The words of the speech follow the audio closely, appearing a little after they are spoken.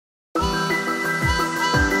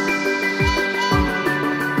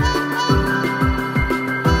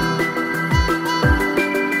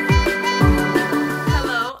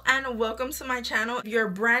welcome to my channel. If you're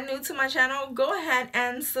brand new to my channel, go ahead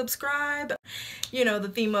and subscribe. You know, the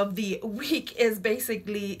theme of the week is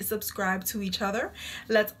basically subscribe to each other.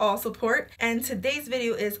 Let's all support. And today's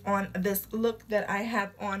video is on this look that I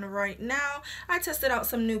have on right now. I tested out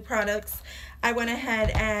some new products. I went ahead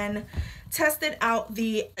and tested out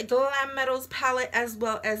the Glam Metals palette as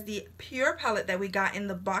well as the Pure palette that we got in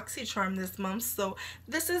the Boxy charm this month. So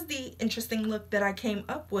this is the interesting look that I came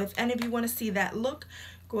up with, and if you want to see that look,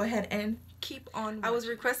 go ahead and keep on watching. I was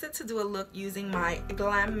requested to do a look using my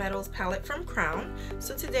Glam Metals palette from Crown,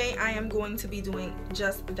 so today I am going to be doing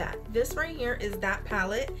just that. This right here is that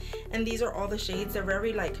palette, and these are all the shades. They're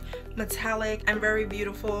very like metallic and very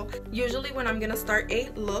beautiful. Usually when I'm gonna start a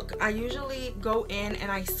look, I usually go in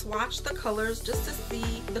and I swatch the colors just to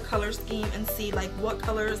see the color scheme and see like what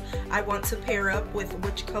colors I want to pair up with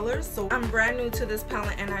which colors. So I'm brand new to this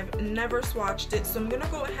palette and I've never swatched it, so I'm gonna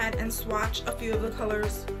go ahead and swatch a few of the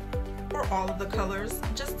colors or all of the colors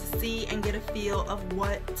just to see and get a feel of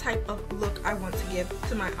what type of look I want to give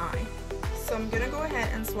to my eye. So I'm gonna go ahead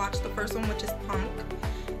and swatch the first one, which is Punk.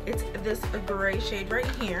 It's this gray shade right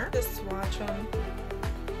here. Just swatch them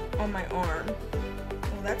on my arm.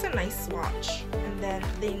 Well, that's a nice swatch. And then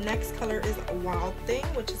the next color is Wild Thing,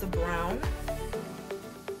 which is a brown.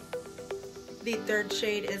 The third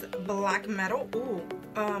shade is Black Metal. Ooh,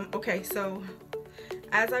 okay, so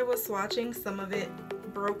as I was swatching, some of it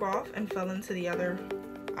broke off and fell into the other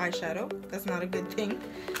eyeshadow. That's not a good thing.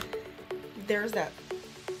 There's that.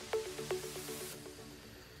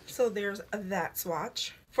 So there's that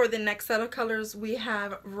swatch. For the next set of colors, we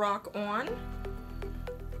have Rock On,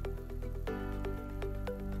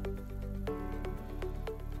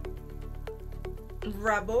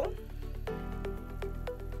 Rebel,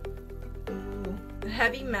 ooh,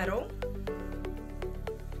 Heavy Metal,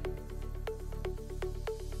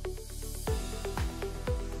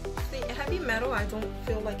 Heavy Metal, I don't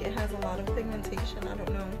feel like it has a lot of pigmentation, I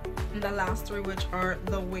don't know. And the last three, which are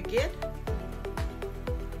The Wicked,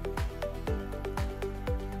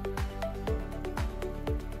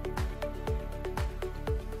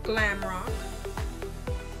 Glam Rock,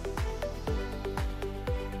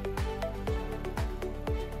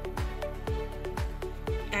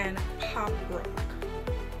 and Pop Rock.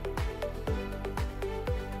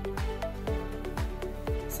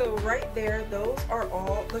 So right there, those are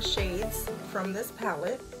all the shades from this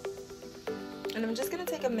palette. And I'm just going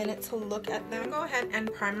to take a minute to look at them. Go ahead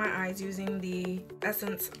and prime my eyes using the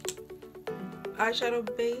Essence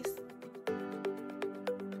eyeshadow base.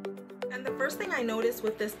 And the first thing I noticed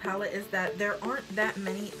with this palette is that there aren't that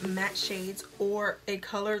many matte shades or a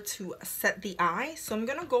color to set the eye. So I'm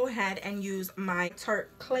going to go ahead and use my Tarte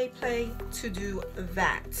Clay Play to do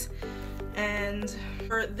that. And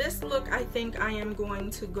for this look, I think I am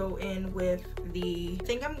going to go in with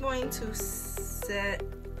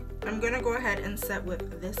I'm going to go ahead and set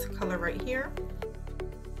with this color right here.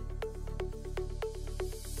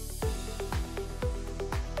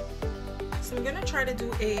 So I'm going to try to do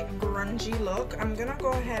a grungy look. I'm going to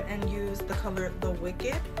go ahead and use the color The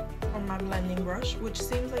Wicked on my blending brush, which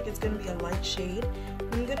seems like it's going to be a light shade.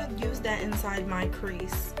 I'm going to use that inside my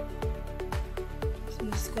crease.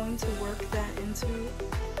 I'm just going to work that into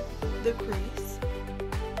the crease.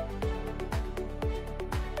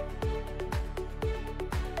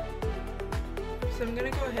 So I'm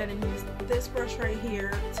going to go ahead and use this brush right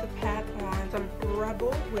here to pat on some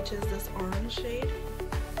Rebel, which is this orange shade,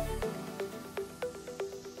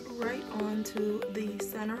 right onto the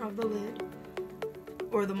center of the lid,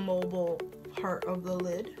 or the mobile part of the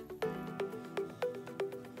lid.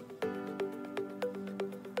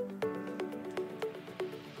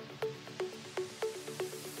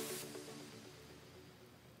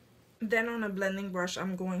 Then on a blending brush,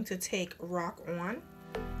 I'm going to take Rock On.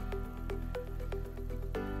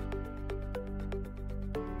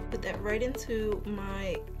 Put that right into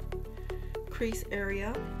my crease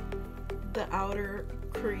area, the outer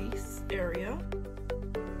crease area.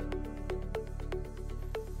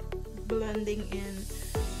 Blending in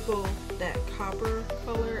both that copper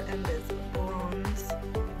color and this bronze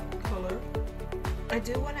color. I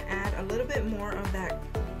do want to add a little bit more of that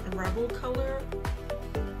Rebel color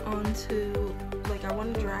onto, like, I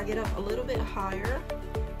want to drag it up a little bit higher.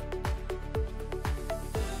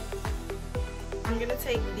 I'm going to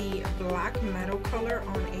take the Black Metal color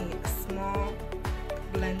on a small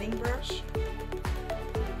blending brush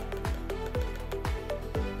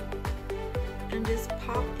and just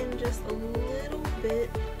pop in just a little bit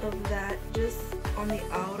of that just on the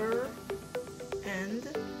outer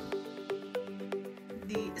end,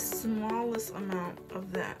 the smallest amount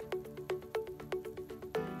of that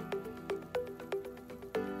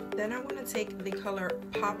Then I want to take the color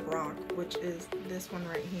Pop Rock, which is this one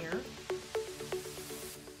right here.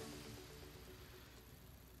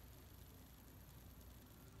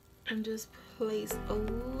 And just place a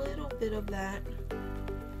little bit of that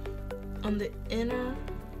on the inner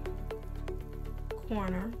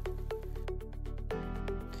corner.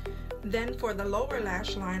 Then for the lower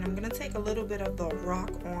lash line, I'm going to take a little bit of the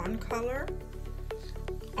Rock On color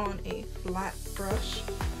on a flat brush,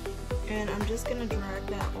 and I'm just going to drag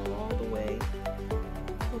that all the way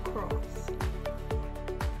across.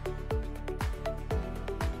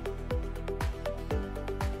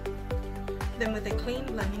 Then with a clean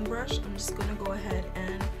blending brush, I'm just going to go ahead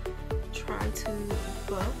and try to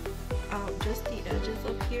buff out just the edges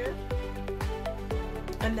up here.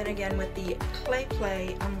 And then again with the Clay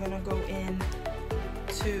Play, I'm going to go in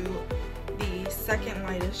to the second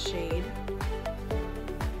lightest shade.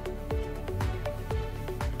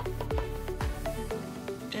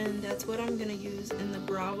 And that's what I'm going to use in the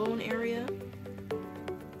brow bone area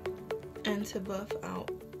and to buff out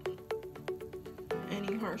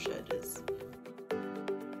any harsh edges.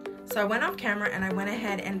 So I went off camera and I went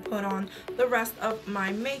ahead and put on the rest of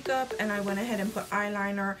my makeup, and I went ahead and put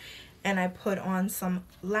eyeliner and I put on some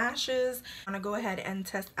lashes. I'm gonna go ahead and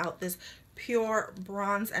test out this Pure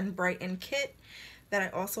Bronze and Brighten kit that I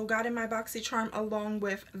also got in my BoxyCharm along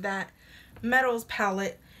with that Metals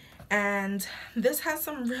palette. And this has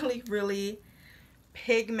some really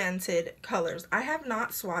pigmented colors. I have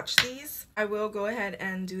not swatched these. I will go ahead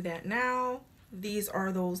and do that now. These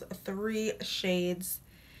are those 3 shades.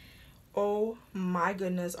 Oh my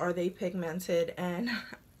goodness, are they pigmented, and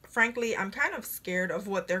frankly I'm kind of scared of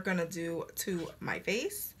what they're gonna do to my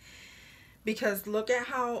face, because look at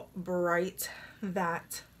how bright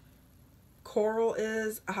that coral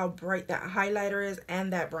is, how bright that highlighter is,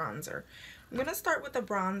 and that bronzer. I'm gonna start with the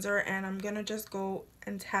bronzer and I'm gonna just go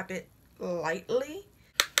and tap it lightly.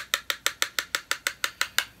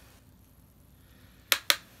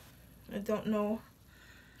 I don't know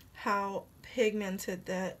how pigmented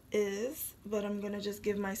that is, but I'm gonna just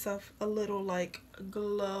give myself a little like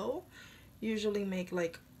glow. Usually make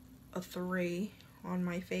like a 3 on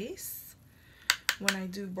my face when I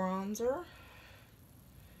do bronzer.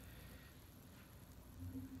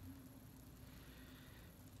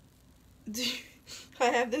 I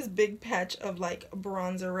have this big patch of like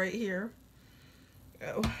bronzer right here.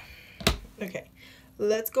 Oh, okay,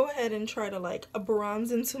 let's go ahead and try to like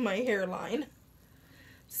bronze into my hairline.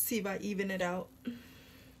 See if I even it out.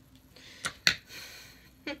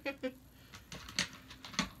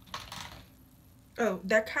 Oh,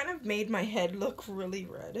 that kind of made my head look really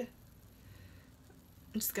red.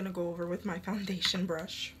 I'm just gonna go over with my foundation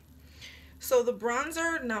brush. So the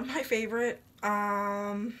bronzer, not my favorite.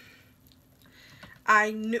 I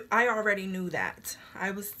already knew that.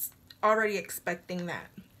 I was already expecting that.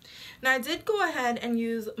 Now I did go ahead and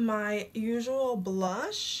use my usual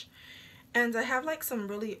blush. And I have like some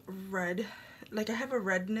really red, like I have a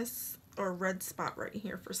redness or red spot right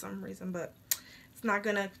here for some reason, but it's not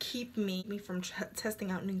gonna keep me from testing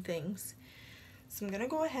out new things. So I'm gonna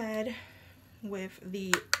go ahead with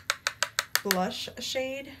the blush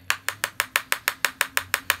shade.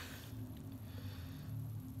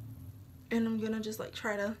 And I'm gonna just like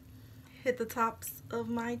try to hit the tops of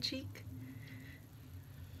my cheek.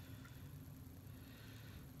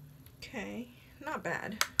 Okay, not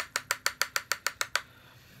bad.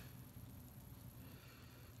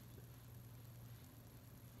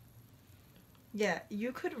 Yeah,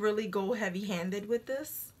 you could really go heavy-handed with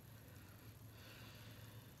this.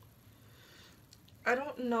 I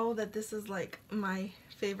don't know that this is like my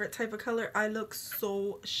favorite type of color. I look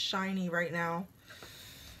so shiny right now.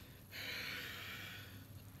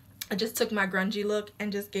 I just took my grungy look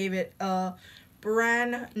and just gave it a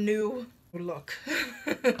brand new look.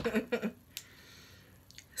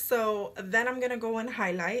 So then I'm gonna go and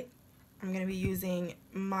highlight. I'm gonna be using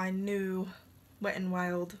my new Wet n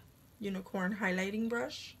Wild unicorn highlighting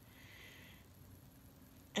brush,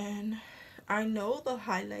 and I know the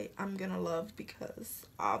highlight I'm gonna love because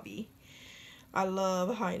I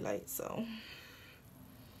love highlight. So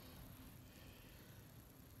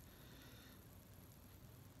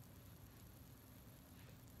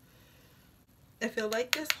I feel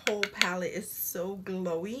like this whole palette is so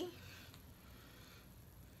glowy.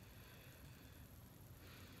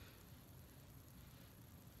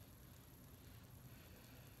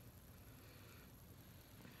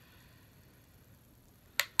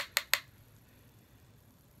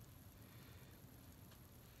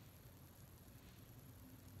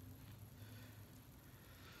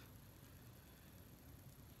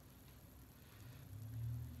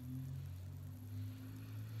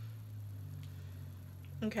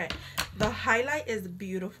 Okay, the highlight is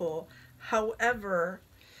beautiful. However,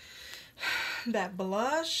 that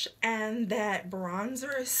blush and that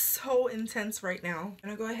bronzer is so intense right now. I'm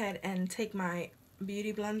gonna go ahead and take my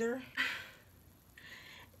beauty blender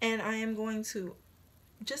and I am going to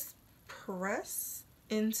just press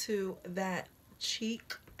into that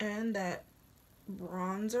cheek and that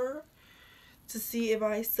bronzer to see if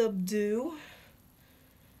I subdue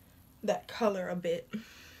that color a bit.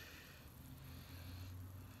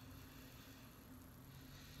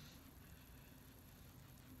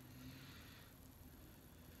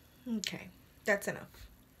 Okay, that's enough.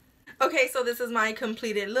 Okay, so this is my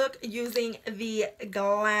completed look using the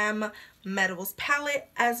Glam Metals palette,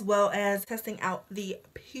 as well as testing out the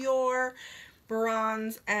Pure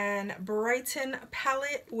Bronze and Brighten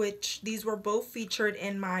palette, which these were both featured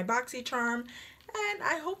in my boxy charm. And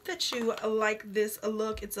I hope that you like this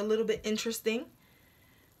look. It's a little bit interesting.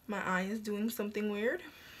 My eye is doing something weird.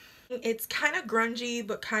 It's kind of grungy,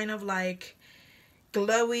 but kind of like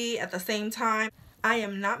glowy at the same time. I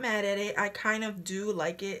am not mad at it. I kind of do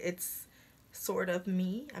like it. It's sort of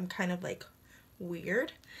me. I'm kind of like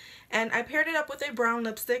weird. And I paired it up with a brown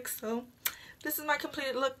lipstick. So this is my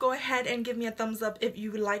completed look. Go ahead and give me a thumbs up if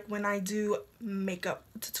you like when I do makeup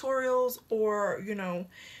tutorials, or, you know,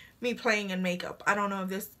 me playing in makeup. I don't know if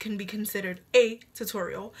this can be considered a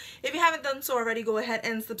tutorial. If you haven't done so already, go ahead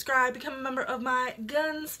and subscribe. Become a member of my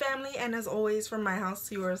Gonz family. And as always, from my house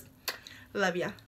to yours, love ya.